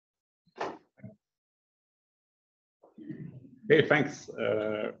Hey, thanks.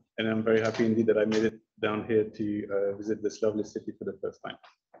 And I'm very happy indeed that I made it down here to visit this lovely city for the first time.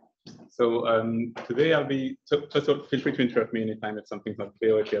 So today I'll be, first of all, feel free to interrupt me anytime if something's not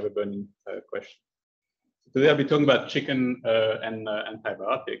clear or if you have a burning question. Today I'll be talking about chicken and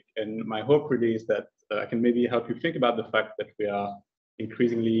antibiotic. And my hope really is that I can maybe help you think about the fact that we are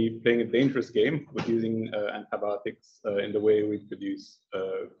increasingly playing a dangerous game with using antibiotics in the way we produce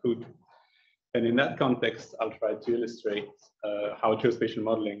food. And in that context, I'll try to illustrate how geospatial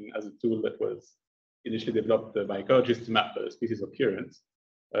modeling as a tool that was initially developed by ecologists to map a species occurrence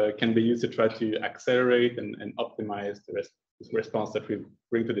can be used to try to accelerate and optimize the response that we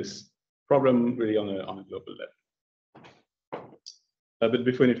bring to this problem really on a global level. But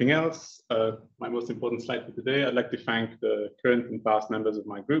before anything else, my most important slide for today, I'd like to thank the current and past members of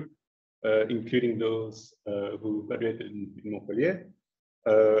my group, including those who graduated in Montpellier.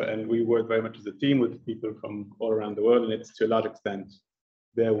 And we work very much as a team with people from all around the world, and it's to a large extent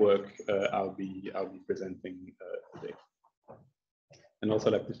their work I'll be presenting today. And also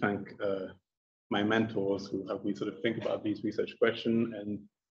I'd like to thank my mentors who helped me sort of think about these research questions, and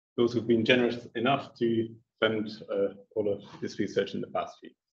those who've been generous enough to fund all of this research in the past few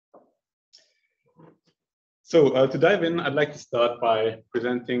years. So to dive in, I'd like to start by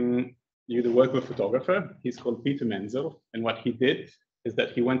presenting you the work of a photographer. He's called Peter Menzel, and what he did is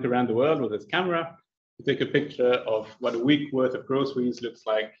that he went around the world with his camera to take a picture of what a week worth of groceries looks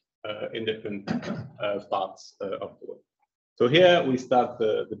like in different parts of the world. So here we start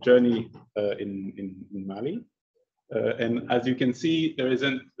the journey in Mali. And as you can see, there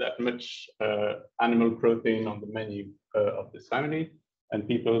isn't that much animal protein on the menu of this family, and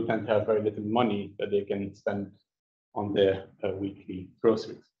people tend to have very little money that they can spend on their weekly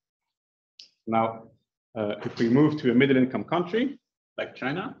groceries. Now, if we move to a middle-income country like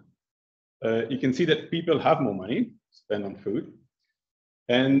China, you can see that people have more money to spend on food,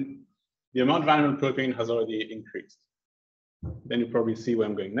 and the amount of animal protein has already increased. Then you probably see where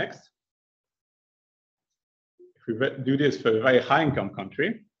I'm going next. If we do this for a very high-income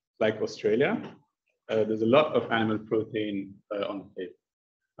country like Australia, there's a lot of animal protein on the table.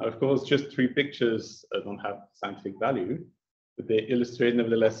 Now, of course, just 3 pictures don't have scientific value, but they illustrate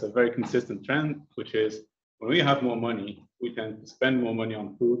nevertheless a very consistent trend, which is when we have more money, we tend to spend more money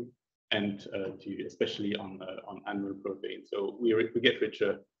on food and especially on animal protein. So we get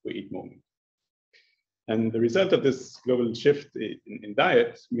richer, we eat more meat. And the result of this global shift in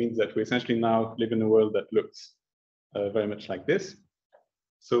diet means that we essentially now live in a world that looks very much like this.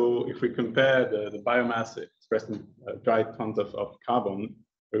 So if we compare the biomass expressed in dry tons of carbon,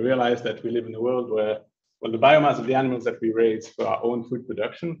 we realize that we live in a world where, well, the biomass of the animals that we raise for our own food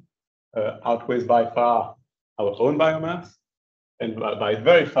production outweighs by far our own biomass, and by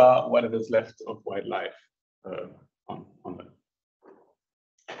very far what is left of wildlife on Earth.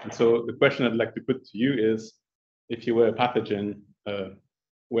 And so the question I'd like to put to you is, if you were a pathogen,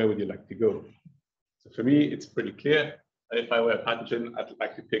 where would you like to go? So for me, it's pretty clear. If I were a pathogen, I'd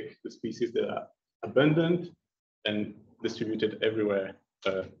like to pick the species that are abundant and distributed everywhere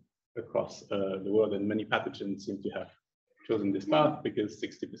across the world. And many pathogens seem to have chosen this path because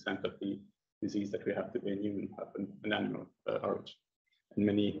 60% of the disease that we have today in humans have an animal origin. And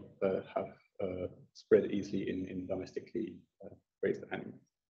many have spread easily in domestically raised animals.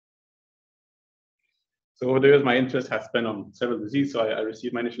 So over the years, my interest has been on several diseases. So I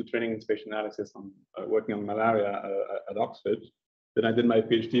received my initial training in spatial analysis on working on malaria at Oxford. Then I did my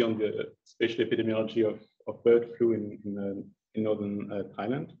PhD on the spatial epidemiology of bird flu in northern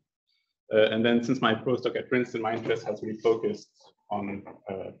Thailand. And then since my postdoc at Princeton, my interest has really focused on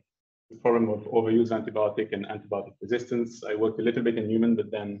the problem of overuse antibiotic and antibiotic resistance. I worked a little bit in human, but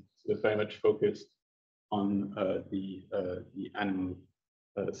then was very much focused on the animal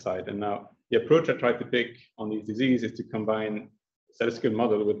side. And now the approach I try to take on these diseases is to combine a statistical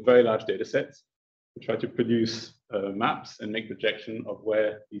model with very large data sets to try to produce maps and make projection of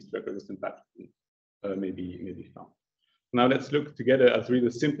where these drug-resistant pathogens may be found. Now let's look together at really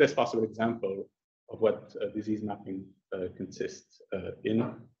the simplest possible example of what disease mapping consists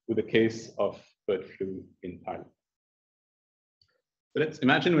in, with the case of bird flu in Thailand. So let's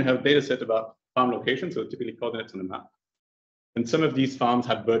imagine we have a data set about farm locations, so typically coordinates on a map. And some of these farms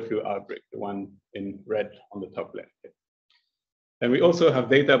had bird flu outbreak, the one in red on the top left. And we also have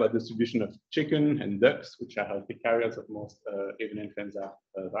data about distribution of chicken and ducks, which are healthy carriers of most avian influenza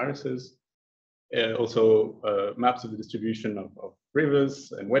viruses. Also maps of the distribution of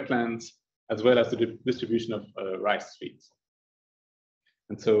rivers and wetlands, as well as the distribution of rice fields.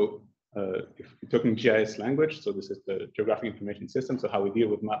 And so if you're talking GIS language, so this is the geographic information system, so how we deal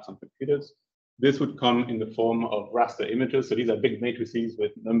with maps on computers, this would come in the form of raster images. So these are big matrices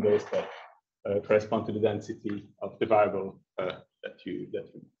with numbers that correspond to the density of the variable that you.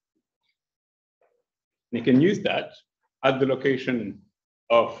 And you can use that at the location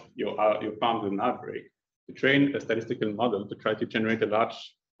of your farm with an outbreak to train a statistical model to try to generate a large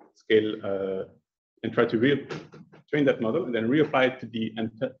scale and try to train that model and then reapply it to the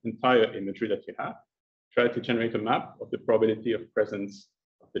entire imagery that you have. Try to generate a map of the probability of presence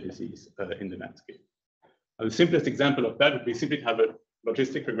of the disease in the landscape. Now, the simplest example of that would be simply to have a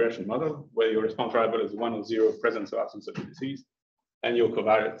logistic regression model where your response variable is 1 or 0, presence or absence of the disease, and your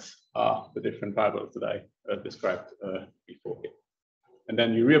covariates are the different variables that I described before here. And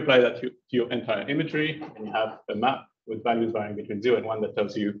then you reapply that to your entire imagery, and you have a map with values varying between 0 and 1 that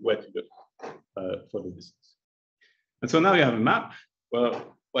tells you where to look for the disease. And so now you have a map.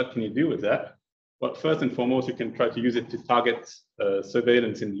 Well, what can you do with that? Well, first and foremost, you can try to use it to target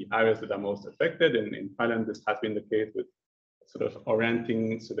surveillance in the areas that are most affected. And in Thailand, this has been the case with sort of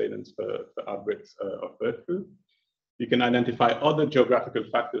orienting surveillance for outbreaks of bird flu. You can identify other geographical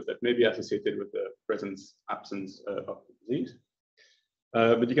factors that may be associated with the presence, absence of the disease.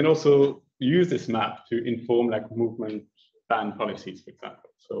 But you can also use this map to inform like movement ban policies, for example.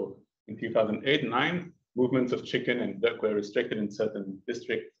 So in 2008-9, movements of chicken and duck were restricted in certain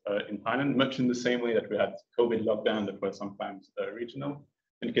districts in Thailand, much in the same way that we had COVID lockdown that were sometimes regional.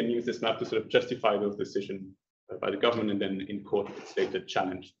 And you can use this map to sort of justify those decisions by the government, and then in court it's later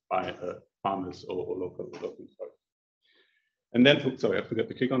challenged by farmers or local authorities. And then, sorry, I forgot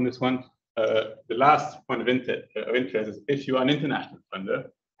to click on this one. The last point of interest is if you are an international funder,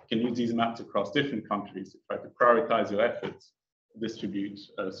 you can use these maps across different countries to try to prioritize your efforts, distribute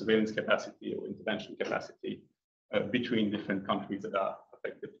surveillance capacity or intervention capacity between different countries that are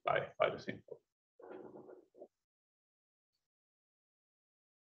affected by the same problem.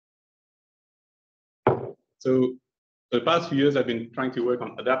 So for the past few years, I've been trying to work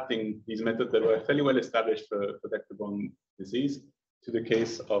on adapting these methods that were fairly well established for vector-borne disease to the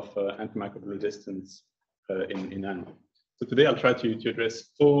case of antimicrobial resistance in animals. So today I'll try to address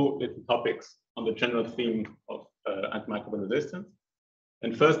 4 little topics on the general theme of antimicrobial resistance.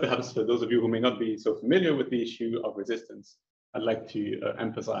 And first, perhaps for those of you who may not be so familiar with the issue of resistance, I'd like to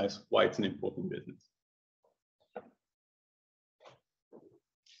emphasize why it's an important business.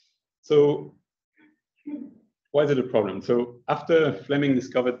 So why is it a problem? So after Fleming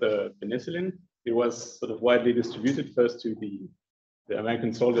discovered the penicillin, it was sort of widely distributed first to the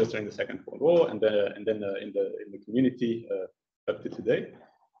American soldiers during the Second World War, and then in the community up to today.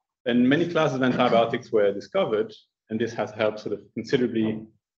 And many classes of antibiotics were discovered, and this has helped sort of considerably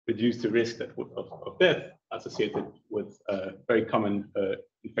reduce the risk that of death associated with very common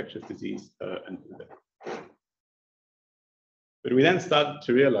infectious disease and death. But we then started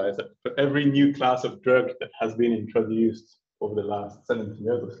to realize that for every new class of drug that has been introduced over the last 70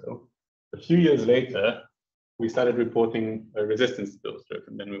 years or so, a few years later, we started reporting resistance to those drugs,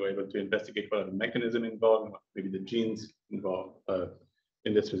 and then we were able to investigate what are the mechanism involved, what maybe the genes involved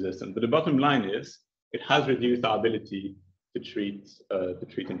in this resistance. But the bottom line is, it has reduced our ability to treat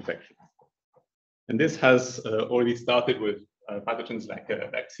infection. And this has already started with pathogens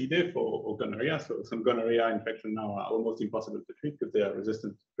like C. diff or gonorrhea. So some gonorrhea infection now are almost impossible to treat because they are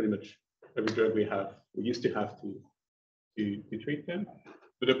resistant to pretty much every drug we used to have to treat them.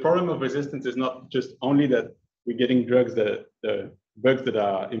 But the problem of resistance is not just only that we're getting bugs that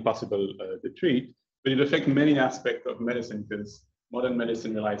are impossible to treat, but it affects many aspects of medicine because modern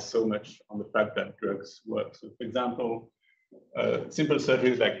medicine relies so much on the fact that drugs work. So for example, simple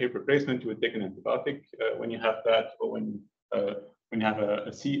surgeries like hip replacement, you would take an antibiotic when you have that, or when you have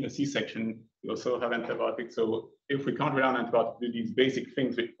a C-section, you also have antibiotics. So if we can't rely on antibiotics to do these basic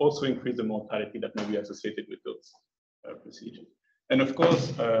things, we also increase the mortality that may be associated with those procedures. And of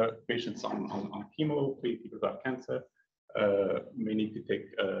course, patients on chemo, people who have cancer, may need to take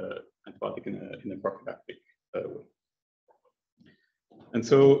antibiotic in a prophylactic way. And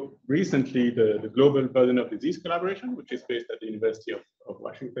so recently, the Global Burden of Disease Collaboration, which is based at the University of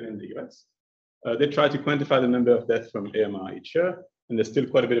Washington in the US, they try to quantify the number of deaths from AMR each year. And there's still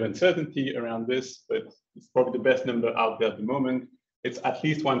quite a bit of uncertainty around this, but it's probably the best number out there at the moment. It's at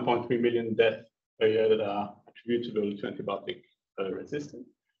least 1.3 million deaths a year that are attributable to antibiotic resistance.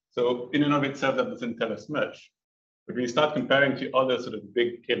 So in and of itself, that doesn't tell us much. But when you start comparing to other sort of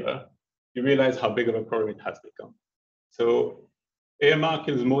big killer, you realize how big of a problem it has become. So AMR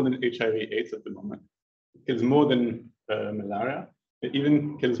kills more than HIV/AIDS at the moment. It kills more than malaria. It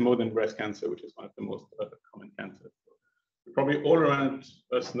even kills more than breast cancer, which is one of the most common cancers. Probably all around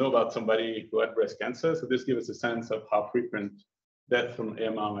us know about somebody who had breast cancer. So this gives us a sense of how frequent death from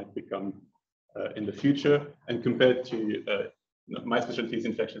AMR might become in the future, and compared to my specialty is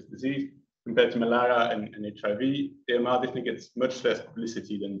infectious disease, compared to malaria and HIV, AMR definitely gets much less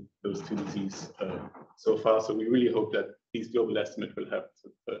publicity than those two diseases so far. So we really hope that these global estimates will help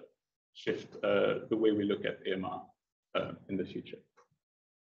to shift the way we look at AMR in the future.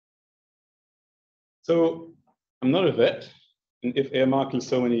 So I'm not a vet, and if AMR kills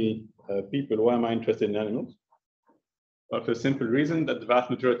so many people, why am I interested in animals? Well, for a simple reason that the vast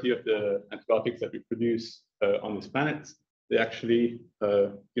majority of the antibiotics that we produce on this planet, they're actually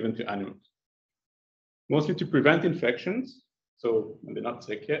given to animals. Mostly to prevent infections, so when they're not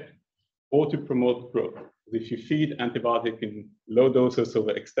sick yet, or to promote growth. If you feed antibiotic in low doses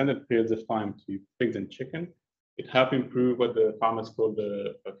over extended periods of time to pigs and chicken, it helps improve what the farmers call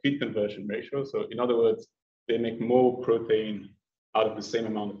the feed conversion ratio. So in other words, they make more protein out of the same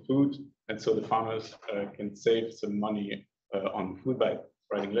amount of food. And so the farmers can save some money on food by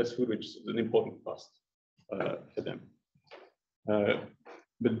providing less food, which is an important cost for them.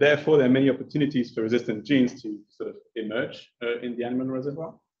 But therefore, there are many opportunities for resistant genes to sort of emerge in the animal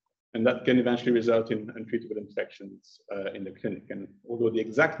reservoir. And that can eventually result in untreatable infections in the clinic. And although the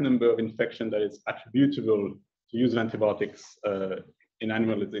exact number of infections that is attributable to use of antibiotics in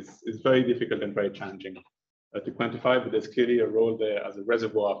animals is very difficult and very challenging to quantify, but there's clearly a role there as a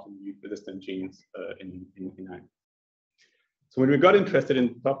reservoir for new resistant genes in animals. So when we got interested in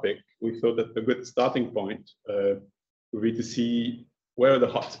the topic, we thought that a good starting point would be to see where are the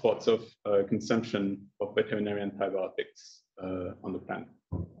hotspots of consumption of veterinary antibiotics on the planet.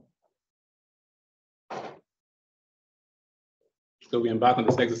 So we embarked on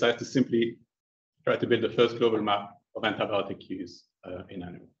this exercise to simply try to build the first global map of antibiotic use in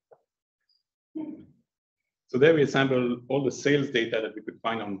animals. So there we assembled all the sales data that we could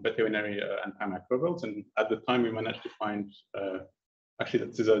find on veterinary antimicrobials. And at the time we managed to find, actually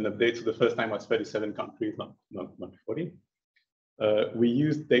this is an update, so the first time was 37 countries, not 40. We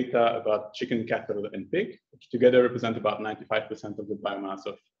used data about chicken, cattle, and pig, which together represent about 95% of the biomass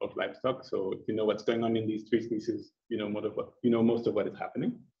of livestock. So if you know what's going on in these three species, you know most of what is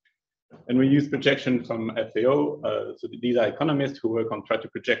happening. And we use projection from FAO. So these are economists who work on trying to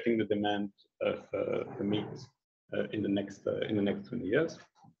projecting the demand for meat in the next 20 years.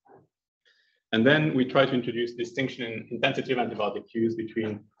 And then we try to introduce distinction in intensity of antibiotic use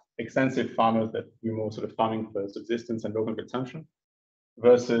between extensive farmers that do more sort of farming for subsistence and local consumption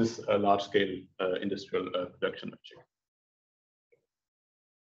versus a large-scale industrial production of chicken.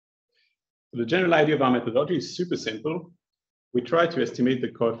 So the general idea of our methodology is super simple. We try to estimate the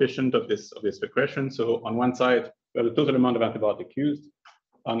coefficient of this regression. So on one side, we have the total amount of antibiotic used.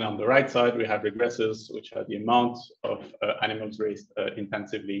 And on the right side, we have regressors, which are the amount of animals raised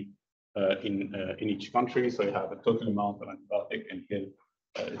intensively in each country. So you have a total amount of antibiotic, and here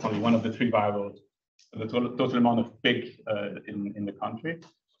it's only one of the three variables, the total amount of pig in the country.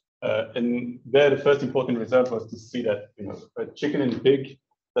 And there, the first important result was to see that chicken and pig,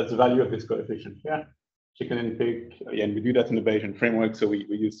 that's the value of this coefficient here. Chicken and pig, and we do that in the Bayesian framework. So we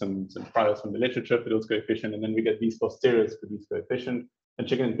use some trials from the literature for those coefficients, and then we get these posteriors for these coefficients. And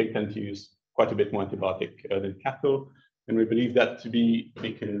chicken and pig tend to use quite a bit more antibiotic than cattle. And we believe that to be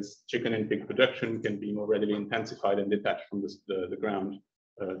because chicken and pig production can be more readily intensified and detached from the ground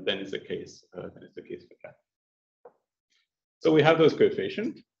than is the case for cattle. So we have those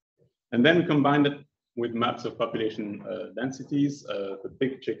coefficients, and then we combine it with maps of population densities for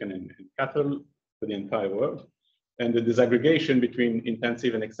pig, chicken, and cattle for the entire world. And the disaggregation between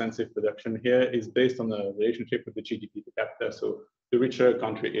intensive and extensive production here is based on the relationship with the GDP per capita. So the richer a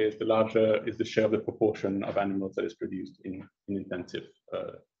country is, the larger is the share of the proportion of animals that is produced in an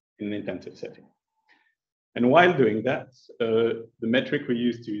intensive setting. And while doing that, the metric we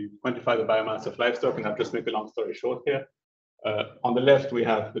use to quantify the biomass of livestock, and I'll just make a long story short here. On the left, we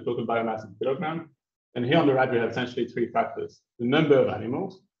have the total biomass in kilogram. And here on the right, we have essentially three factors: the number of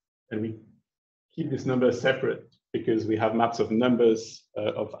animals, and we keep this number separate because we have maps of numbers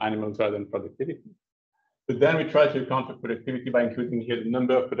of animals rather than productivity. But then we try to account for productivity by including here the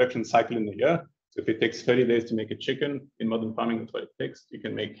number of production cycle in the year. So if it takes 30 days to make a chicken in modern farming, that's what it takes. You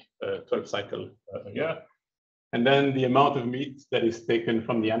can make 12 cycles a year. And then the amount of meat that is taken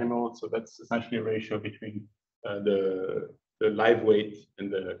from the animal. So that's essentially a ratio between the live weight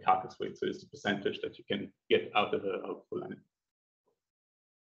and the carcass weight. So it's the percentage that you can get out of a full animal.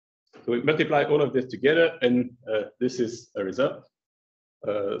 So we multiply all of this together, and this is a result.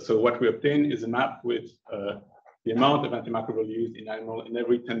 So what we obtain is a map with the amount of antimicrobial used in animal in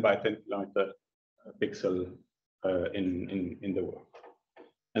every 10 by 10 kilometer pixel in the world.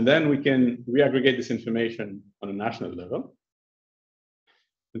 And then we can reaggregate this information on a national level.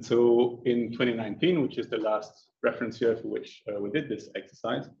 And so in 2019, which is the last reference year for which we did this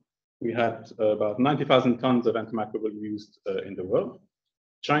exercise, we had about 90,000 tons of antimicrobial used in the world.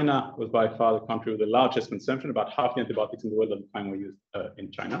 China was by far the country with the largest consumption. About half the antibiotics in the world at the time were used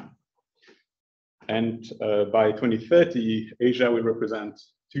in China. And by 2030, Asia will represent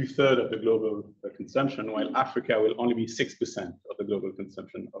 2/3 of the global consumption, while Africa will only be 6% of the global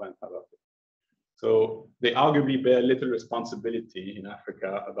consumption of antibiotics. So they arguably bear little responsibility in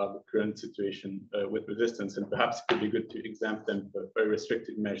Africa about the current situation with resistance, and perhaps it could be good to exempt them for very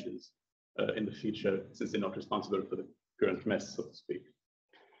restrictive measures in the future, since they're not responsible for the current mess, so to speak.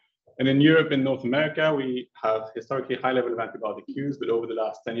 And in Europe and North America, we have historically high level of antibiotic use, but over the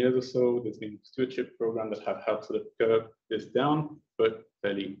last 10 years or so, there's been stewardship programs that have helped sort of curb this down, but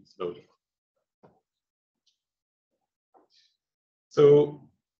fairly slowly. So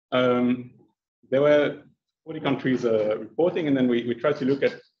there were 40 countries reporting, and then we tried to look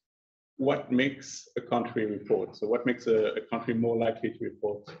at what makes a country report. So what makes a country more likely to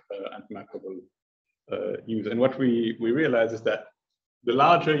report antimicrobial use? And what we realized is that the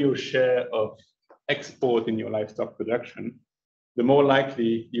larger your share of export in your livestock production, the more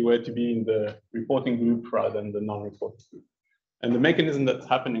likely you were to be in the reporting group rather than the non-reporting group. And the mechanism that's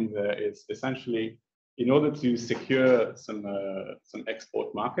happening there is essentially, in order to secure some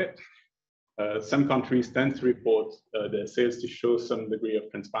export market, some countries tend to report their sales to show some degree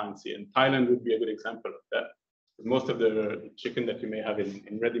of transparency. And Thailand would be a good example of that. Most of the chicken that you may have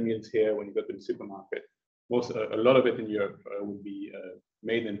in ready meals here when you go to the supermarket, a lot of it in Europe would be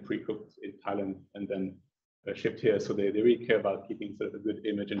made and pre-cooked in Thailand and then shipped here. So they really care about keeping sort of a good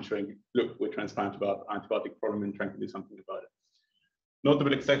image and showing, look, we're transparent about antibiotic problem and trying to do something about it.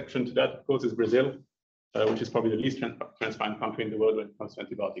 Notable exception to that, of course, is Brazil, which is probably the least transparent country in the world when it comes to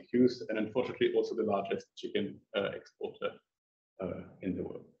antibiotic use, and unfortunately also the largest chicken exporter in the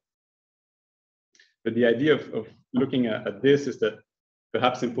world. But the idea of looking at this is that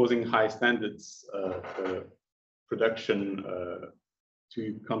perhaps imposing high standards for production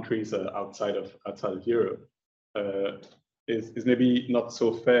to countries outside of Europe is maybe not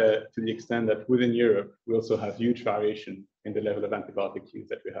so fair, to the extent that within Europe we also have huge variation in the level of antibiotic use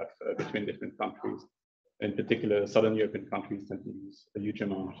that we have between different countries. In particular, Southern European countries tend to use a huge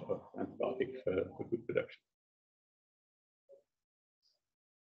amount of antibiotic for food production.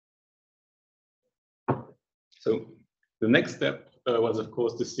 So the next step was, of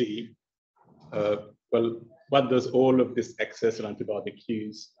course, to see, well, what does all of this excess of antibiotic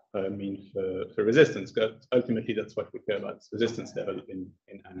use mean for resistance? Because ultimately, that's what we care about, resistance level in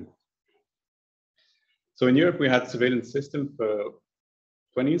animals. So in Europe, we had surveillance system for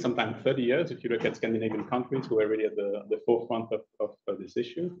 20, sometimes 30 years, if you look at Scandinavian countries who are really at the forefront of this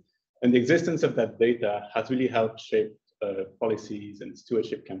issue. And the existence of that data has really helped shape policies and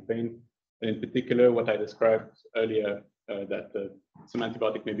stewardship campaign. And in particular, what I described earlier, that some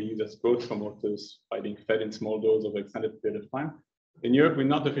antibiotic may be used as growth promoters by being fed in small doses over an extended period of time. In Europe, we're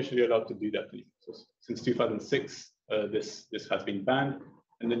not officially allowed to do that. So since 2006, this has been banned.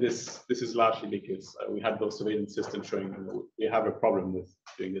 And then this is largely because we had those surveillance systems showing we have a problem with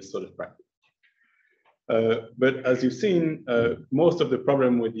doing this sort of practice. But as you've seen, most of the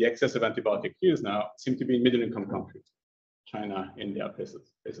problem with the excess of antibiotic use now seem to be in middle-income countries, China, India,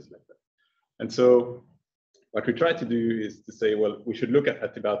 places like that. And so what we try to do is to say, well, we should look at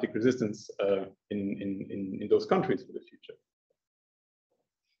antibiotic resistance in those countries for the future.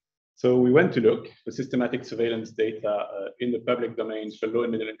 So we went to look for systematic surveillance data in the public domain for low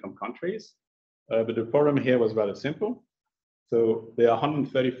and middle income countries. But the problem here was rather simple. So there are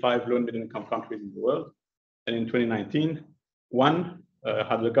 135 low and middle income countries in the world. And in 2019, one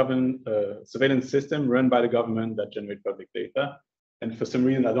had a government surveillance system run by the government that generated public data. And for some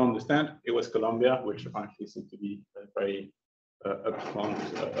reason I don't understand, it was Colombia, which apparently seemed to be very upfront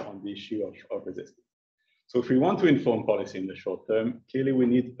on the issue of resistance. So if we want to inform policy in the short term, clearly we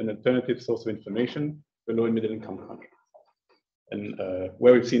need an alternative source of information for low and middle income countries. And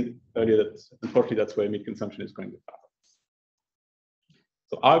where we've seen earlier that unfortunately that's where meat consumption is going to happen.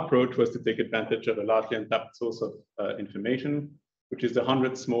 So our approach was to take advantage of a largely untapped source of information, which is the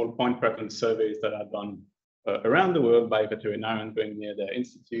 100 small point preference surveys that are done around the world by veterinarians going near their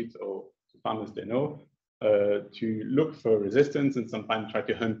institute or to farmers they know, to look for resistance and sometimes try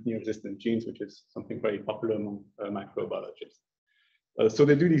to hunt new resistant genes, which is something very popular among microbiologists. So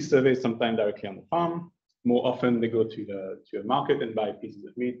they do these surveys sometimes directly on the farm. More often they go to a market and buy pieces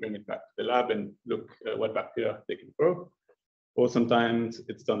of meat, bring it back to the lab and look what bacteria they can grow. Or sometimes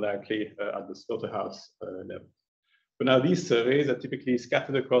it's done directly at the slaughterhouse level. But now these surveys are typically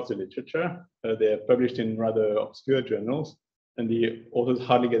scattered across the literature. They are published in rather obscure journals. and the authors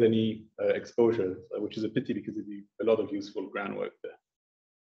hardly get any exposure, which is a pity because they do a lot of useful groundwork there.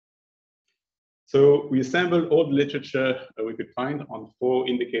 So we assembled all the literature we could find on 4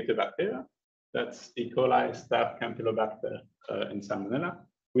 indicator bacteria. That's E. coli, Staph, Campylobacter, and Salmonella.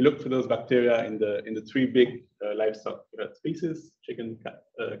 We looked for those bacteria in the 3 big livestock species: chicken,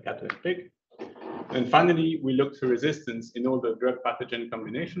 cat, and pig. And finally, we looked for resistance in all the drug pathogen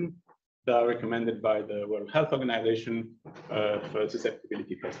combination that are recommended by the World Health Organization for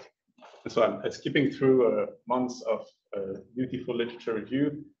susceptibility testing. And so I'm skipping through months of beautiful literature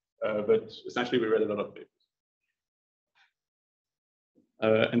review, but essentially we read a lot of papers.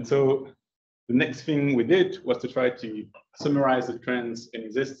 And so the next thing we did was to try to summarize the trends in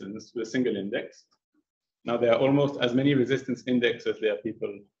resistance with a single index. Now, there are almost as many resistance indexes as there are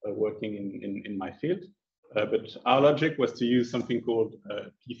people working in my field. But our logic was to use something called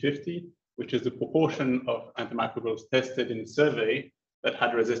P50, which is the proportion of antimicrobials tested in a survey that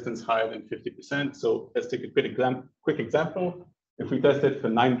had resistance higher than 50%. So let's take a quick example. If we tested for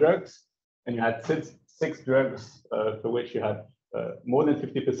 9 drugs and you had six drugs for which you had more than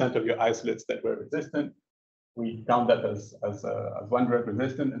 50% of your isolates that were resistant, we count that as 1 drug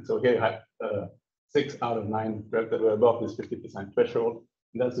resistant. And so here you had 6 out of 9 drugs that were above this 50% threshold.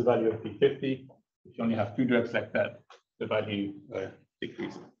 And that's the value of P50. If you only have 2 drugs like that, the value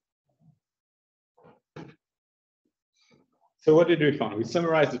decreases. So what did we find? We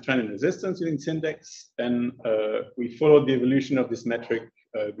summarized the trend in resistance using this index, and we followed the evolution of this metric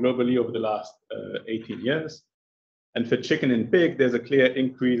globally over the last 18 years. And for chicken and pig, there's a clear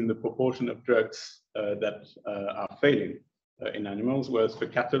increase in the proportion of drugs that are failing in animals, whereas for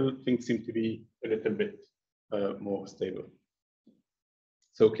cattle, things seem to be a little bit more stable.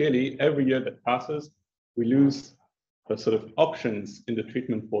 So clearly, every year that passes, we lose sort of options in the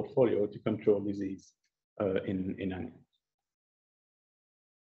treatment portfolio to control disease in animals.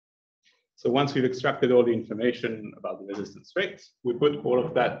 So once we've extracted all the information about the resistance rates, we put all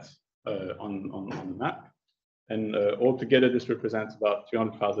of that on the map. And altogether, this represents about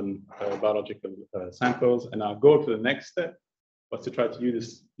 300,000 biological samples. And our goal for the next step was to try to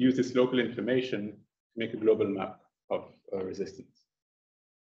use this local information to make a global map of resistance.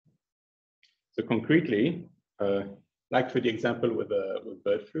 So concretely, like for the example with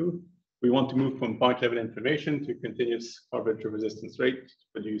bird flu, we want to move from point level information to continuous coverage of resistance rate to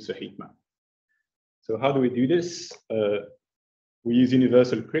produce a heat map. So how do we do this? We use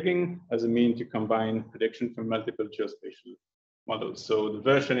universal kriging as a mean to combine prediction from multiple geospatial models. So the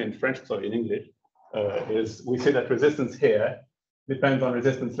version in French, sorry, in English, is we say that resistance here depends on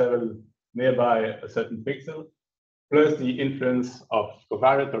resistance level nearby a certain pixel, plus the influence of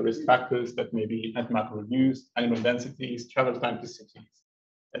covariate or risk factors that may be antimicrobial use, animal densities, travel time to cities,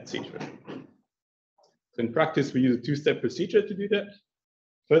 etc. So in practice, we use a 2-step procedure to do that.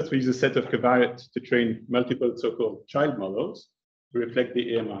 First, we use a set of covariates to train multiple so-called child models to reflect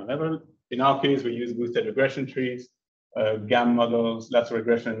the AMR level. In our case, we use boosted regression trees, GAM models, lateral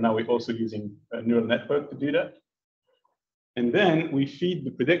regression. Now we're also using a neural network to do that. And then we feed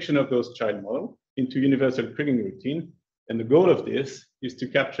the prediction of those child models into universal kriging routine. And the goal of this is to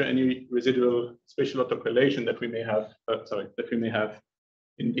capture any residual spatial autocorrelation that we may have,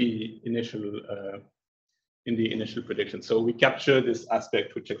 in the initial prediction. So we capture this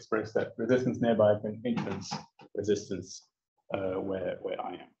aspect which expresses that resistance nearby can influence resistance where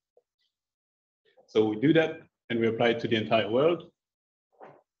I am. So we do that and we apply it to the entire world.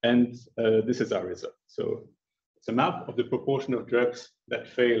 And this is our result. So it's a map of the proportion of drugs that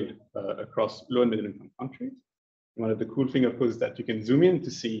failed across low and middle income countries. One of the cool things, of course, is that you can zoom in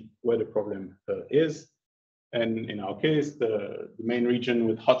to see where the problem is. And in our case, the main region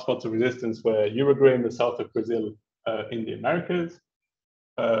with hotspots of resistance were Uruguay in the south of Brazil in the Americas,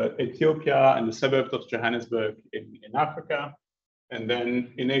 Ethiopia and the suburbs of Johannesburg in Africa. And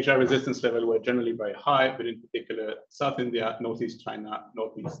then in Asia, resistance levels were generally very high, but in particular, South India, Northeast China,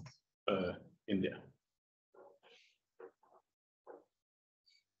 Northeast India.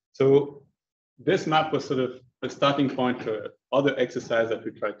 So this map was sort of a starting point for other exercises that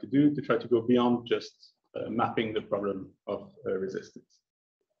we tried to do to try to go beyond just mapping the problem of resistance.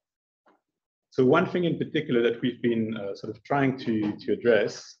 So one thing in particular that we've been sort of trying to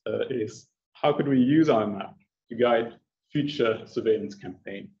address is how could we use our map to guide future surveillance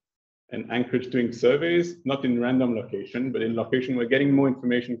campaign and encourage doing surveys, not in random location, but in location where getting more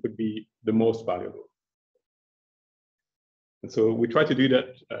information could be the most valuable. And so we try to do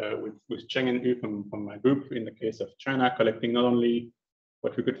that with Cheng and Yu from my group in the case of China, collecting not only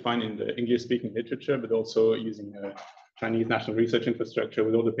what we could find in the English-speaking literature, but also using Chinese national research infrastructure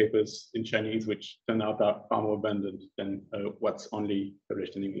with all the papers in Chinese, which turn out are far more abundant than what's only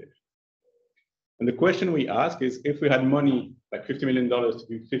published in English. And the question we ask is, if we had money, like $50 million to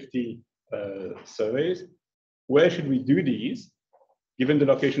do 50 surveys, where should we do these, given the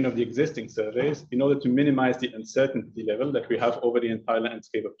location of the existing surveys, in order to minimize the uncertainty level that we have over the entire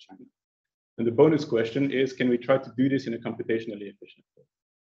landscape of China? And the bonus question is, can we try to do this in a computationally efficient way?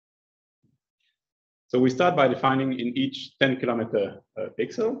 So we start by defining in each 10-kilometer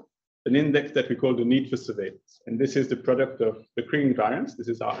pixel an index that we call the need for surveillance. And this is the product of the Kriging variance. This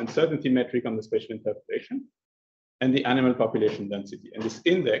is our uncertainty metric on the spatial interpretation, and the animal population density. And this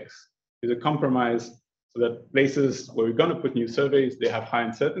index is a compromise so that places where we're going to put new surveys, they have high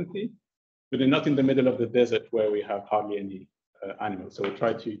uncertainty, but they're not in the middle of the desert where we have hardly any animals. So we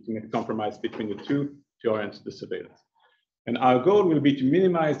try to make a compromise between the two to orient the surveillance. And our goal will be to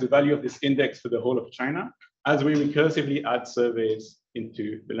minimize the value of this index for the whole of China as we recursively add surveys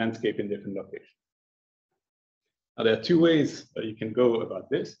into the landscape in different locations. Now, there are two ways that you can go about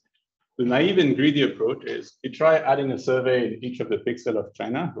this. The naive and greedy approach is you try adding a survey in each of the pixels of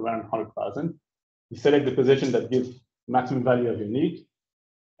China, around 100,000. You select the position that gives maximum value of your need,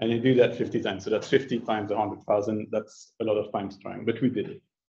 and you do that 50 times. So that's 50 times 100,000. That's a lot of times trying, but we did it.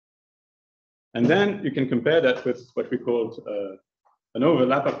 And then you can compare that with what we called an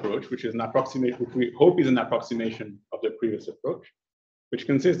overlap approach, which is an approximation, which we hope is an approximation of the previous approach, which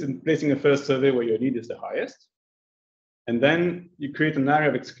consists in placing a first survey where your need is the highest. And then you create an area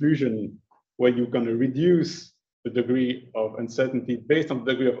of exclusion where you're going to reduce the degree of uncertainty based on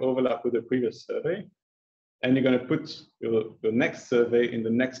the degree of overlap with the previous survey. And you're going to put your next survey in the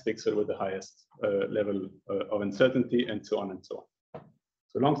next pixel with the highest level of uncertainty, and so on and so on.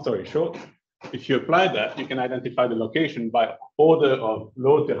 So long story short, if you apply that, you can identify the location by order of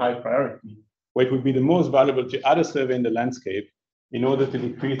low to high priority, where it would be the most valuable to add a survey in the landscape in order to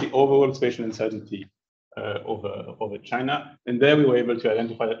decrease the overall spatial uncertainty over China. And there we were able to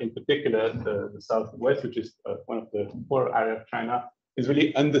identify that in particular, the southwest, which is one of the poorer areas of China, is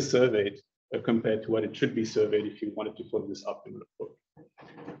really under-surveyed compared to what it should be surveyed if you wanted to follow this optimal approach.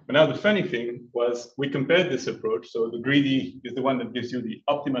 But now the funny thing was we compared this approach. So the greedy is the one that gives you the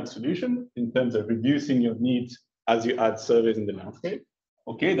optimal solution in terms of reducing your needs as you add surveys in the landscape.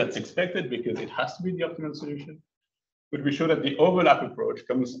 Okay, that's expected because it has to be the optimal solution. But we show that the overlap approach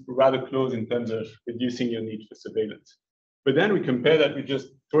comes rather close in terms of reducing your need for surveillance. But then we compare that with just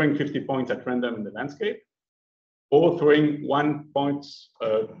throwing 50 points at random in the landscape, or throwing 1 point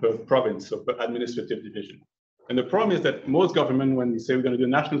per province, so per administrative division. And the problem is that most government, when we say we're going to do a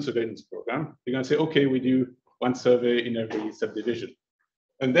national surveillance program, they're going to say, okay, we do one survey in every subdivision.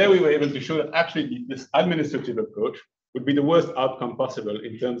 And there we were able to show that actually this administrative approach would be the worst outcome possible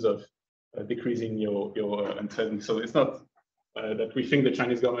in terms of decreasing your uncertainty. So it's not that we think the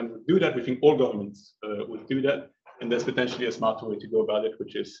Chinese government would do that. We think all governments would do that. And there's potentially a smarter way to go about it,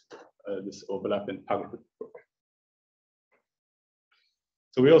 which is this overlap and targeted approach.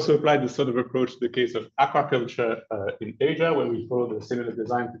 So we also applied this sort of approach to the case of aquaculture in Asia, where we followed a similar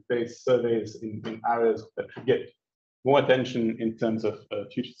design to place surveys in areas that should get more attention in terms of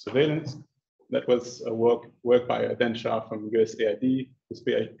future surveillance. That was a work by Dan Shah from USAID, whose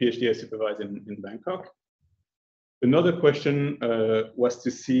PhD I supervised in Bangkok. Another question was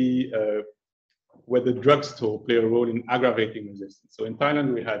to see whether drugstore play a role in aggravating resistance. So in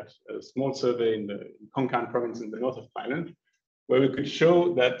Thailand, we had a small survey in the Khon Kaen province in the north of Thailand, where we could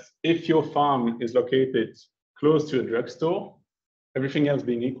show that if your farm is located close to a drugstore, everything else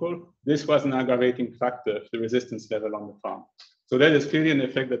being equal, this was an aggravating factor for the resistance level on the farm. So that is clearly an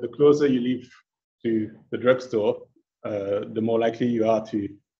effect that the closer you live to the drugstore, the more likely you are to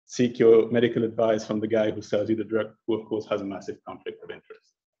seek your medical advice from the guy who sells you the drug, who of course has a massive conflict of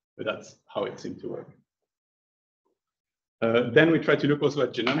interest. But that's how it seemed to work. Then we tried to look also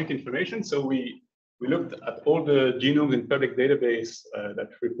at genomic information. So we looked at all the genomes in public database that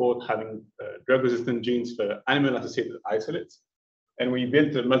report having drug-resistant genes for animal-associated isolates. And we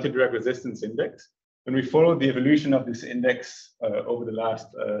built a multi-drug resistance index. And we followed the evolution of this index over the last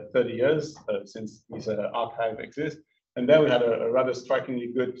 30 years since these archives exist. And there we had a rather strikingly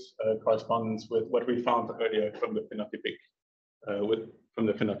good correspondence with what we found earlier from the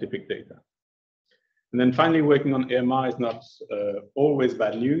phenotypic data. And then finally, working on AMR is not always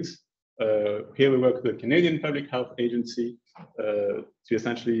bad news. Here we work with the Canadian Public Health Agency to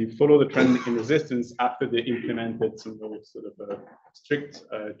essentially follow the trend in resistance after they implemented some sort of strict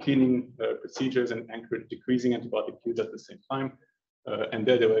cleaning procedures and decreasing antibiotic use at the same time. And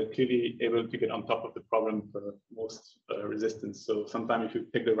there they were clearly able to get on top of the problem for most resistance. So sometimes if you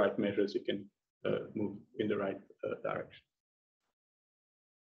take the right measures, you can move in the right direction.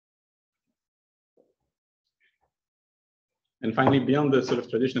 And finally, beyond the sort of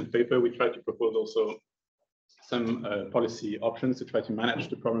traditional paper, we try to propose also some policy options to try to manage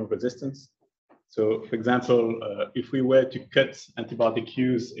the problem of resistance. So, for example, if we were to cut antibiotic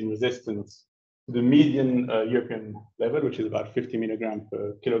use in resistance to the median European level, which is about 50 milligram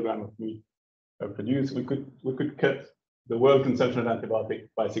per kilogram of meat produced, we could cut the world consumption of antibiotic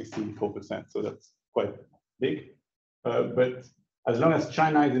by 64%. So that's quite big. But as long as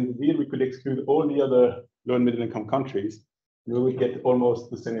China is in the deal, we could exclude all the other low and middle income countries. We would get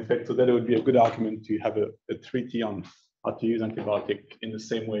almost the same effect. So that would be a good argument to have a treaty on how to use antibiotic in the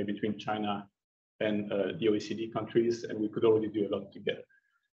same way between China and the OECD countries, and we could already do a lot together.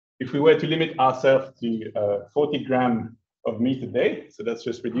 If we were to limit ourselves to 40 grams of meat a day, so that's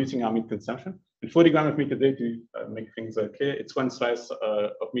just reducing our meat consumption, and 40 grams of meat a day to make things clear, it's one slice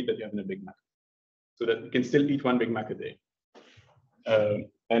of meat that you have in a Big Mac. So that you can still eat one Big Mac a day.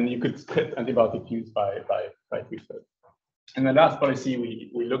 And you could cut antibiotic use by 2/3. And the last policy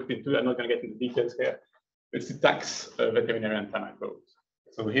we looked into, I'm not going to get into details here, it's to tax veterinary antimicrobes.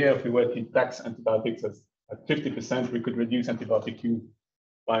 So here, if we were to tax antibiotics at 50%, we could reduce antibiotic use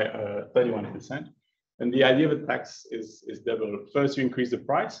by 31%. And the idea of a tax is double. First, you increase the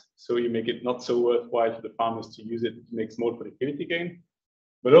price, so you make it not so worthwhile for the farmers to use it to make small productivity gain.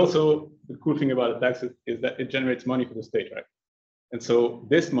 But also, the cool thing about a tax is that it generates money for the state, right? And so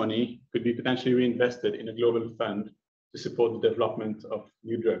this money could be potentially reinvested in a global fund to support the development of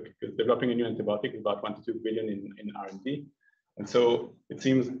new drug, because developing a new antibiotic is about 1 to 2 billion in R&D. And so it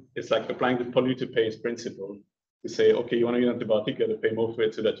seems it's like applying the polluter pays principle to say, okay, you want to use antibiotic, you have to pay more for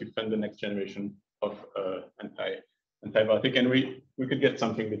it so that you fund the next generation of antibiotic. And we could get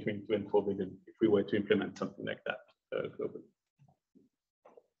something between 2 and 4 billion if we were to implement something like that globally.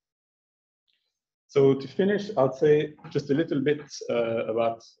 So to finish, I'll say just a little bit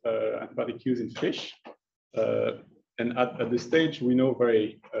about antibiotic use in fish. And at this stage, we know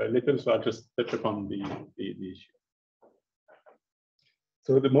very little, so I'll just touch upon the issue.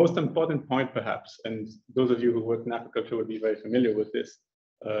 So the most important point, perhaps, and those of you who work in aquaculture will be very familiar with this,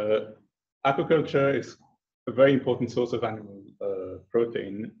 aquaculture is a very important source of animal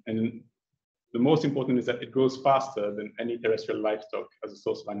protein. And the most important is that it grows faster than any terrestrial livestock as a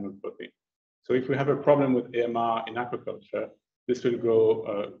source of animal protein. So if we have a problem with AMR in aquaculture, this will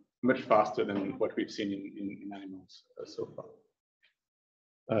grow much faster than what we've seen in animals so far.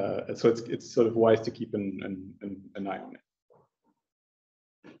 So it's sort of wise to keep an eye on it.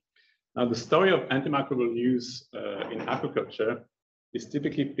 Now, the story of antimicrobial use in aquaculture is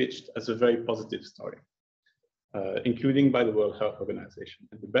typically pitched as a very positive story, including by the World Health Organization.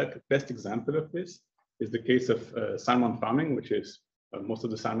 And the best example of this is the case of salmon farming, which is most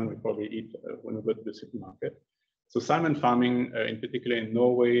of the salmon we probably eat when we go to the supermarket. So salmon farming, in particular in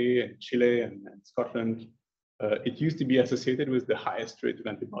Norway and Chile and Scotland, it used to be associated with the highest rate of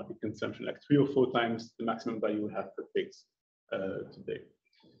antibiotic consumption, like 3 or 4 times the maximum value we have for pigs today.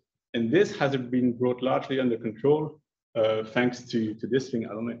 And this has been brought largely under control thanks to this thing. I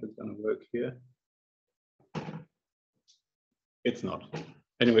don't know if it's going to work here. It's not.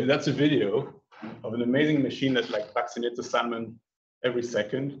 Anyway, that's a video of an amazing machine that like vaccinates a salmon every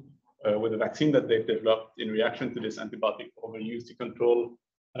second with a vaccine that they've developed in reaction to this antibiotic overuse to control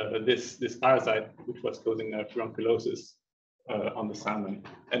this parasite, which was causing tuberculosis on the salmon.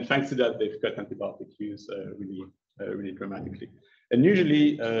 And thanks to that, they've cut antibiotic use really dramatically. And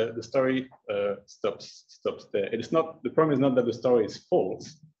usually the story stops there. It is not, the problem is not that the story is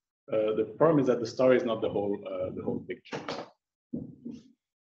false. The problem is that the story is not the whole picture.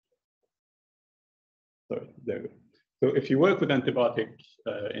 Sorry, there we go. So if you work with antibiotic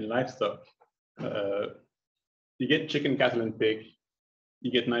in livestock, you get chicken, cattle, and pig.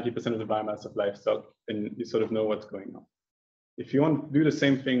 You get 90% of the biomass of livestock, and you sort of know what's going on. If you want to do the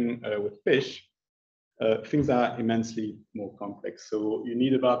same thing with fish, things are immensely more complex. So you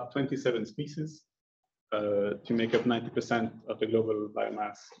need about 27 species to make up 90% of the global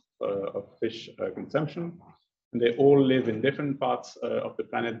biomass of fish consumption. And they all live in different parts of the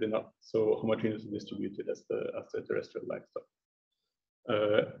planet. They're not so homogeneously distributed as the terrestrial livestock.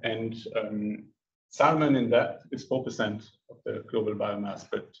 Salmon in that is 4% of the global biomass.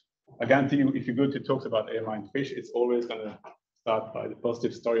 But I guarantee you, if you go to talks about AMR in fish, it's always going to start by the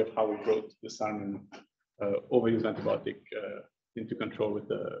positive story of how we brought the salmon overuse antibiotic into control with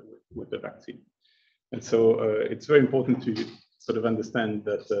the vaccine. And so it's very important to sort of understand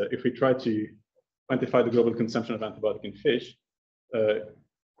that if we try to quantify the global consumption of antibiotic in fish,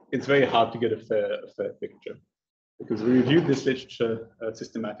 it's very hard to get a fair picture, because we reviewed this literature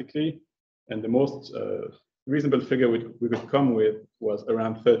systematically, And the most reasonable figure we could come with was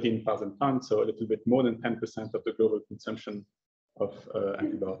around 13,000 tons, so a little bit more than 10% of the global consumption of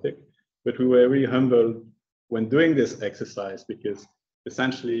antibiotic. But we were really humbled when doing this exercise because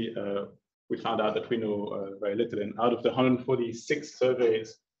essentially we found out that we know very little. And out of the 146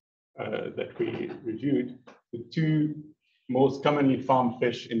 surveys that we reviewed, the two most commonly farmed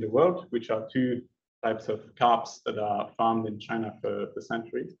fish in the world, which are two types of carps that are farmed in China for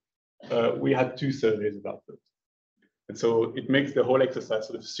centuries, we had 2 surveys about it. And so it makes the whole exercise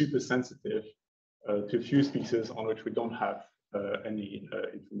sort of super sensitive to a few species on which we don't have any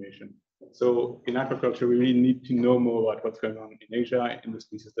information. So in aquaculture, we really need to know more about what's going on in Asia in the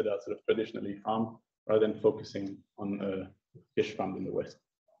species that are sort of traditionally farmed, rather than focusing on fish farmed in the West.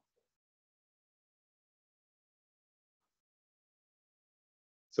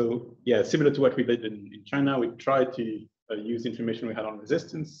 So yeah, similar to what we did in China, we tried to use information we had on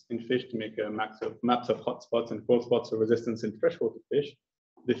resistance in fish to make maps of hotspots and cold spots of resistance in freshwater fish,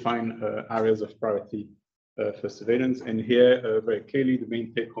 define areas of priority for surveillance. And here, very clearly, the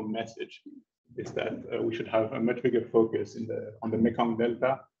main take-home message is that we should have a much bigger focus on the Mekong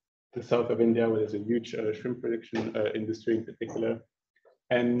Delta, the south of India, where there's a huge shrimp production industry in particular,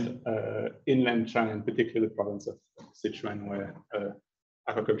 and inland China, in particular, the province of Sichuan, where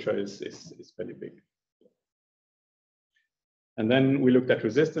aquaculture is very big. And then we looked at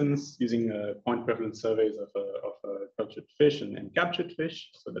resistance using point prevalence surveys of cultured fish and captured fish.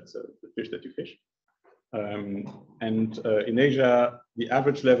 So that's the fish that you fish. And in Asia, the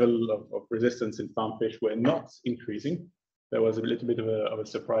average level of resistance in farm fish were not increasing. That was a little bit of a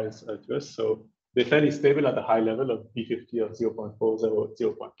surprise to us. So they're fairly stable at a high level of P50 of 0.4,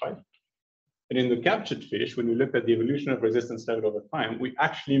 0.5. And in the captured fish, when we looked at the evolution of resistance level over time, we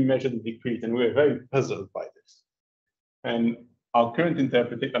actually measured a decrease, and we were very puzzled by this. And our current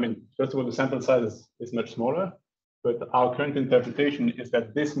interpretation, I mean, first of all, the sample size is much smaller, but our current interpretation is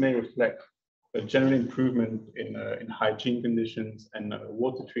that this may reflect a general improvement in hygiene conditions and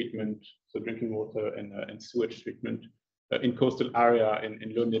water treatment, so drinking water and sewage treatment in coastal area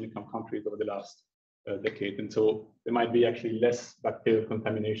in low-income countries over the last decade. And so there might be actually less bacterial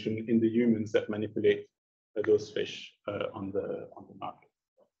contamination in the humans that manipulate those fish on the market.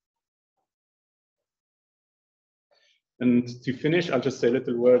 And to finish, I'll just say a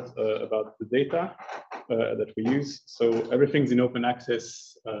little word about the data that we use. So everything's in open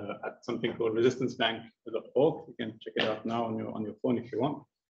access at something called resistancebank.org. You can check it out now on your phone if you want.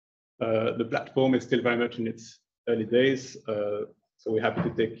 The platform is still very much in its early days, so we're happy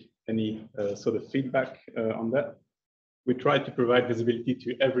to take any sort of feedback on that. We try to provide visibility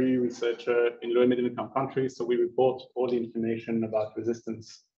to every researcher in low and middle income countries, so we report all the information about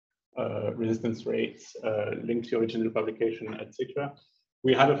resistance rates, linked to original publication, etc.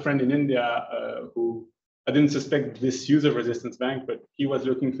 We had a friend in India who, I didn't suspect this use of Resistance Bank, but he was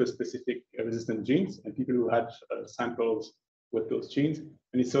looking for specific resistant genes and people who had samples with those genes.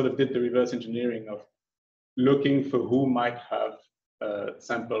 And he sort of did the reverse engineering of looking for who might have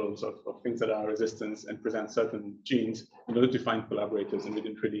samples of things that are resistant and present certain genes in order to find collaborators. And we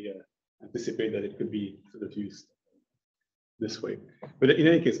didn't really anticipate that it could be sort of used this way. But in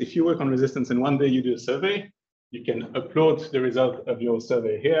any case, if you work on resistance and one day you do a survey, you can upload the result of your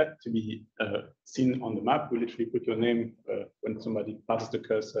survey here to be seen on the map. We literally put your name when somebody passes the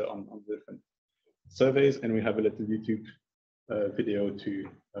cursor on different surveys, and we have a little YouTube video to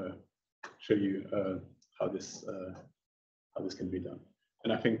show you how this can be done.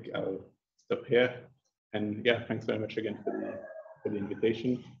 And I think I'll stop here. And yeah, thanks very much again for the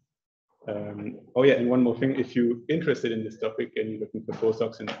invitation. Oh yeah, and one more thing, if you're interested in this topic and you're looking for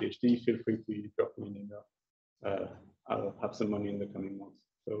postdocs and PhD, feel free to drop me an email. I'll have some money in the coming months.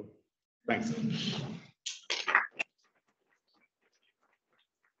 So thanks.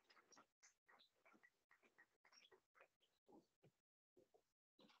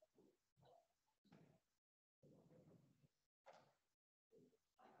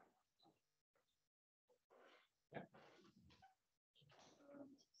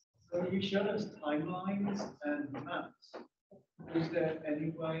 So you showed us timelines and maps. Is there any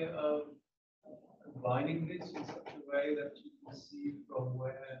way of combining this in such a way that you can see from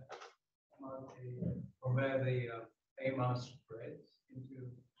where the AMR spreads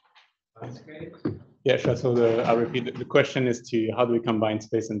into landscapes? Yeah, sure. So I'll repeat. The question is to how do we combine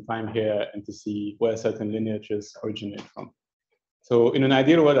space and time here and to see where certain lineages originate from. So in an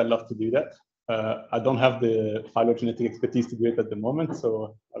ideal world, I'd love to do that. I don't have the phylogenetic expertise to do it at the moment,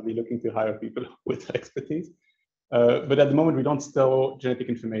 so I'll be looking to hire people with expertise. But at the moment, we don't store genetic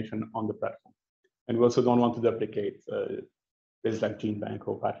information on the platform. And we also don't want to duplicate places like GeneBank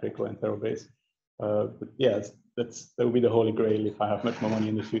or Patrick or Enterobase. But yeah, that will be the holy grail if I have much more money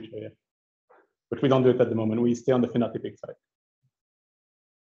in the future. Yeah. But we don't do it at the moment. We stay on the phenotypic side.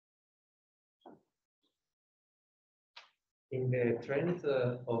 In the trend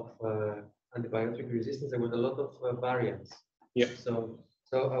of antibiotic resistance, there was a lot of variants. Yeah. So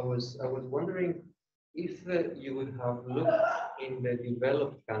I was wondering if you would have looked in the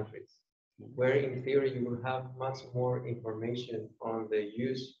developed countries, where in theory you will have much more information on the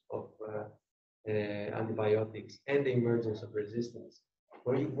use of antibiotics and the emergence of resistance.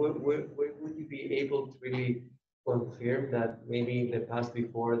 Where would you be able to really confirm that maybe in the past,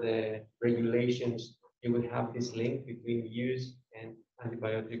 before the regulations, you would have this link between use and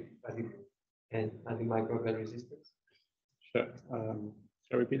antibiotic and antimicrobial resistance? Sure. Shall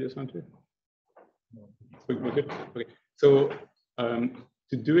I repeat this one too? Okay. So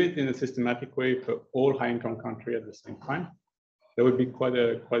to do it in a systematic way for all high-income countries at the same time, that would be quite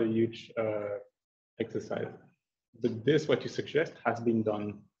a huge exercise. But this, what you suggest, has been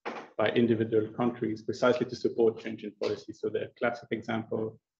done by individual countries precisely to support change in policy. So the classic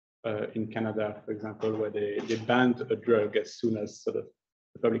example in Canada, for example, where they banned a drug as soon as sort of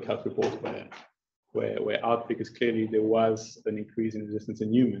the public health reports were out, because clearly there was an increase in resistance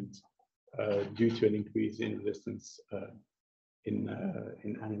in humans due to an increase in resistance in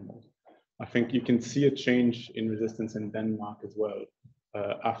animals. I think you can see a change in resistance in Denmark as well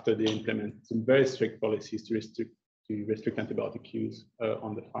after they implement some very strict policies to restrict antibiotic use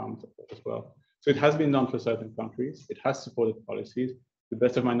on the farms as well. So it has been done for certain countries. It has supported policies. To the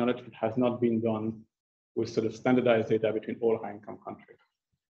best of my knowledge, it has not been done with sort of standardized data between all high-income countries.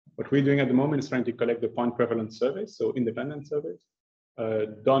 What we're doing at the moment is trying to collect the point prevalence surveys, so independent surveys,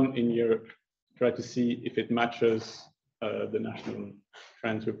 done in Europe, try to see if it matches the national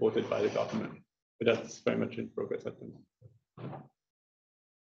trends reported by the government. But that's very much in progress at the moment.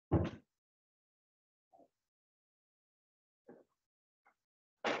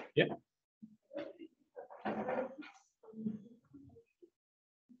 Yeah.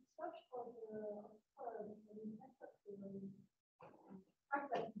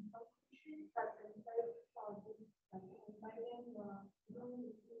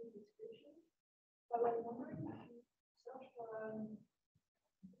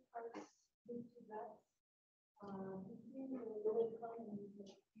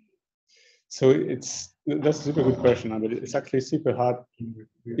 So that's a super good question, but it's actually super hard.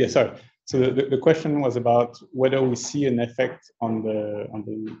 Yeah, sorry. So the question was about whether we see an effect on the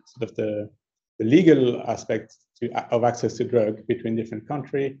sort of the legal aspect of access to drug between different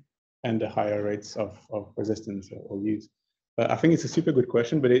countries and the higher rates of resistance or use. I think it's a super good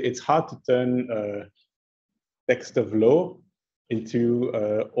question, but it's hard to turn text of law into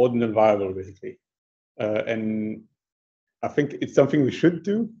ordinal variable, basically. And I think it's something we should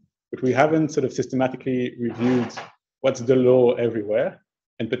do, but we haven't sort of systematically reviewed what's the law everywhere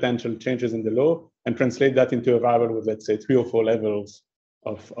and potential changes in the law and translate that into a variable with, let's say, 3 or 4 levels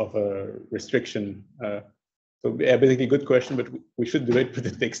of a restriction. So yeah, basically good question, but we should do it, but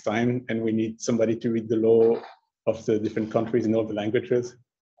it takes time and we need somebody to read the law of the different countries in all the languages.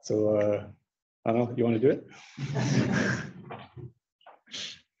 So I don't know, you want to do it?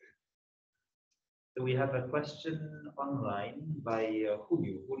 So we have a question online by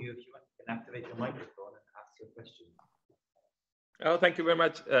Julio. Julio, if you want, you can activate your microphone and ask your question. Oh, thank you very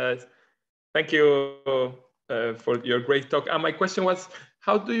much. Thank you for your great talk. My question was,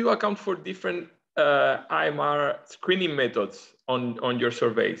 how do you account for different IMR screening methods on your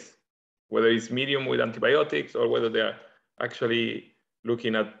surveys? Whether it's medium with antibiotics or whether they're actually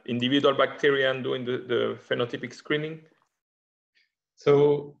looking at individual bacteria and doing the phenotypic screening?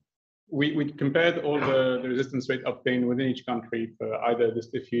 So we compared all the resistance rate obtained within each country for either this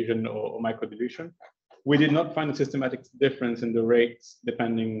diffusion or microdilution. We did not find a systematic difference in the rates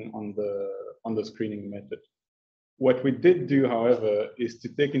depending on the screening method. What we did do, however, is to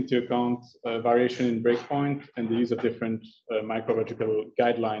take into account variation in breakpoint and the use of different microbiological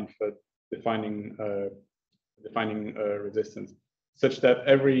guidelines for defining resistance, such that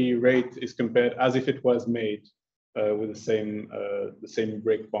every rate is compared as if it was made with the same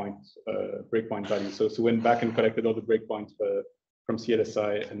breakpoint value. So we went back and collected all the breakpoints from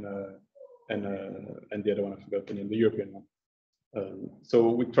CLSI and the other one I forgot the name, the European one. So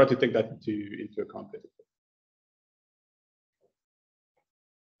we try to take that into account.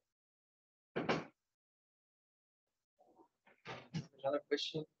 Another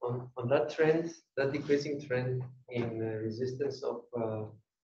question on that trend, that decreasing trend in resistance of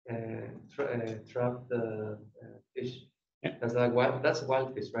trapped fish. Yeah. That's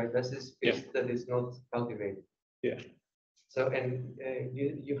wild fish, right? That's this fish that is not cultivated. Yeah. So, and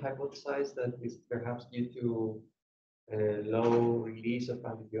you hypothesize that it's perhaps due to low release of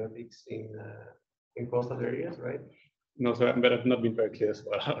antibiotics in coastal areas, right? No, so but I've not been very clear, so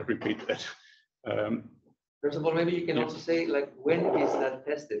I'll repeat that. First of all, maybe you can Yeah. also say, like, when is that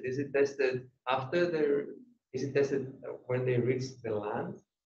tested? Is it tested after is it tested when they reach the land,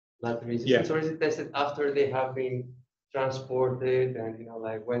 that resistance, or is it tested after they have been transported and, you know,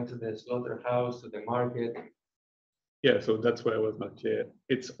 like went to the slaughterhouse, to the market? Yeah, so that's where I was not clear.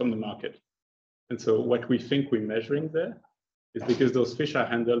 It's on the market. And so what we think we're measuring there is because those fish are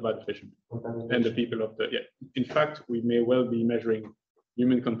handled by the fishermen and the people of the, In fact, we may well be measuring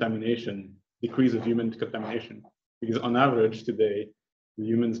human contamination, decrease of human contamination, because on average today, the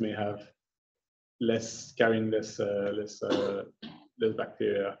humans may have carrying less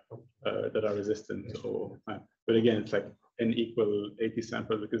bacteria that are resistant. But again, it's like n equal 80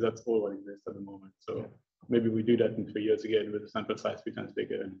 samples, because that's all what exists at the moment. So maybe we do that in 3 years again with the sample size 3 times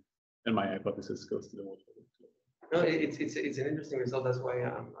bigger, and my hypothesis goes to the water. No, it's an interesting result. That's why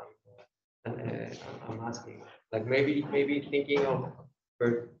I'm asking. Like maybe thinking of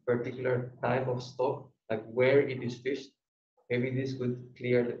particular type of stock, like where it is fished. Maybe this could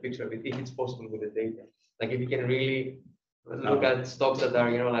clear the picture of it, if it's possible with the data. Like if you can really look at stocks that are,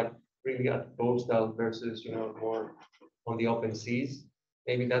 you know, like really at coastal versus, you know, more on the open seas.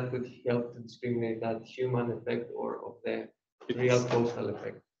 Maybe that could help to discriminate that human effect or of the real coastal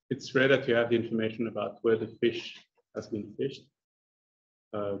effect. It's rare that you have the information about where the fish has been fished,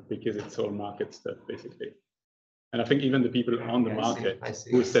 because it's all market stuff basically. And I think even the people on the market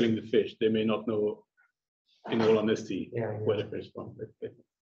who are selling the fish, they may not know, in all honesty, where the fish from.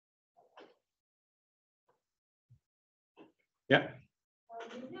 Yeah.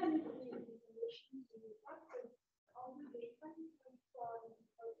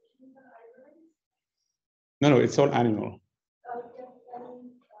 No, it's all animal.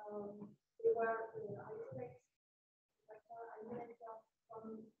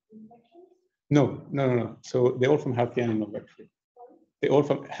 No. So they're all from healthy animals, actually. They're all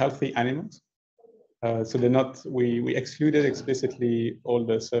from healthy animals. So they're not, we excluded explicitly all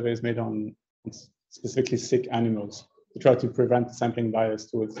the surveys made on specifically sick animals to try to prevent sampling bias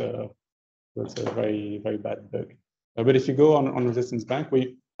towards a very, very bad bug. But if you go on Resistance Bank,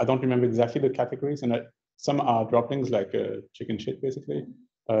 I don't remember exactly the categories, and some are droppings like chicken shit, basically.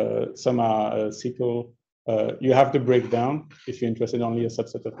 Some are cecal. You have the breakdown if you're interested in only a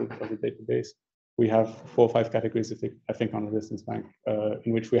subset of the database. We have 4 or 5 categories, I think, on Resistance Bank,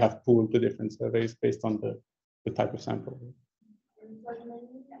 in which we have pooled the different surveys based on the type of sample.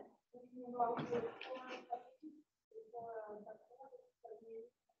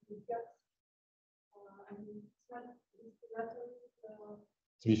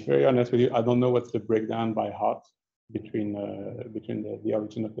 To be very honest with you, I don't know what's the breakdown by heart between the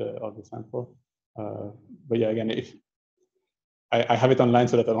origin of the sample. But yeah, again, if I have it online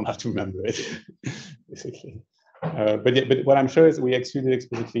so that I don't have to remember it, basically. But what I'm sure is we excluded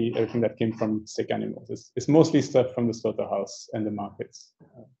explicitly everything that came from sick animals. It's mostly stuff from the slaughterhouse and the markets.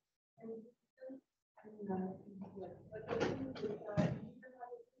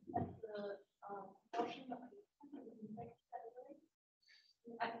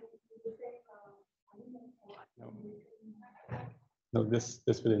 No, this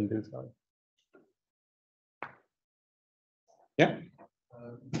we didn't do, sorry. Yeah.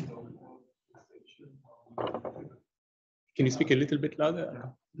 Can you speak a little bit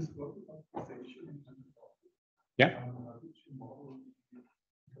louder? Yeah.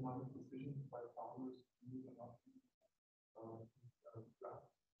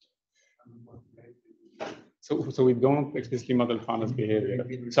 So we don't explicitly model farmers' behavior.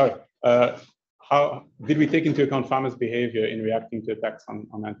 Sorry. How did we take into account farmers' behavior in reacting to attacks on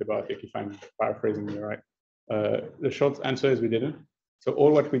antibiotic? If I'm paraphrasing you right. The short answer is we didn't. So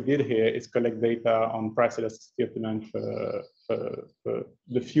all what we did here is collect data on price elasticity of demand for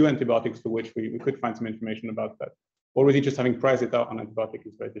the few antibiotics for which we could find some information about that. Already just having price data on antibiotic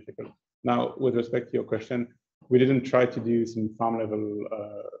is very difficult. Now, with respect to your question, we didn't try to do some farm level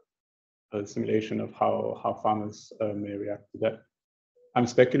simulation of how farmers may react to that. I'm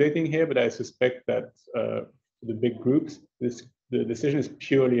speculating here, but I suspect that the big groups, the decision is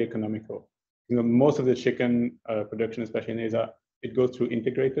purely economical. You know, most of the chicken production, especially in Asia, it goes through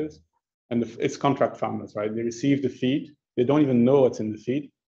integrators, and it's contract farmers, right? They receive the feed, they don't even know what's in the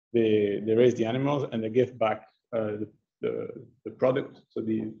feed. They raise the animals and they give back the product, so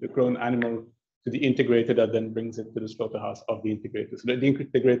the grown animal, to the integrator that then brings it to the slaughterhouse of the integrator. So the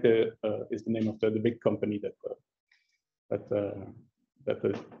integrator is the name of the big company that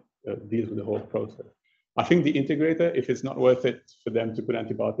deals with the whole process. I think the integrator, if it's not worth it for them to put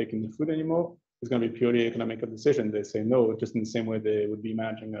antibiotic in the food anymore, it's going to be purely economical decision. They say no, just in the same way they would be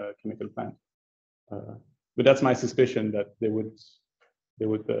managing a chemical plant. But that's my suspicion, that they would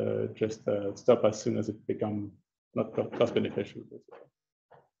just stop as soon as it becomes not cost beneficial.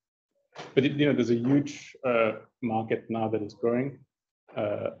 But there's a huge market now that is growing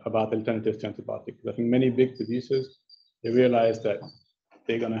about alternatives to antibiotics. I think many big producers, they realize that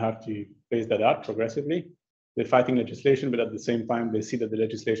they're going to have to phase that out progressively. They're fighting legislation, but at the same time, they see that the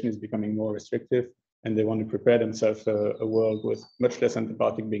legislation is becoming more restrictive, and they want to prepare themselves for a world with much less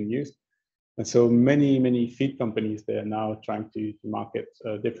antibiotic being used. And so many feed companies, they are now trying to market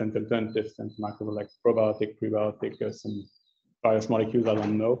different alternatives and market like probiotic, prebiotic, some various molecules I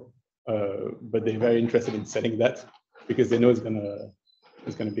don't know, but they're very interested in selling that because they know it's going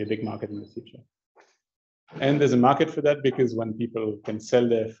to be a big market in the future. And there's a market for that because when people can sell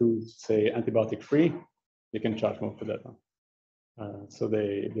their food, say antibiotic free, they can charge more for that. So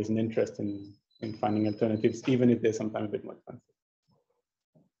there's an interest in finding alternatives, even if they're sometimes a bit more expensive.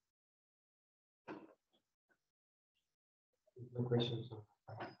 No questions.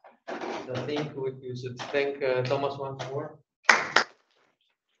 I think we should thank Thomas once more.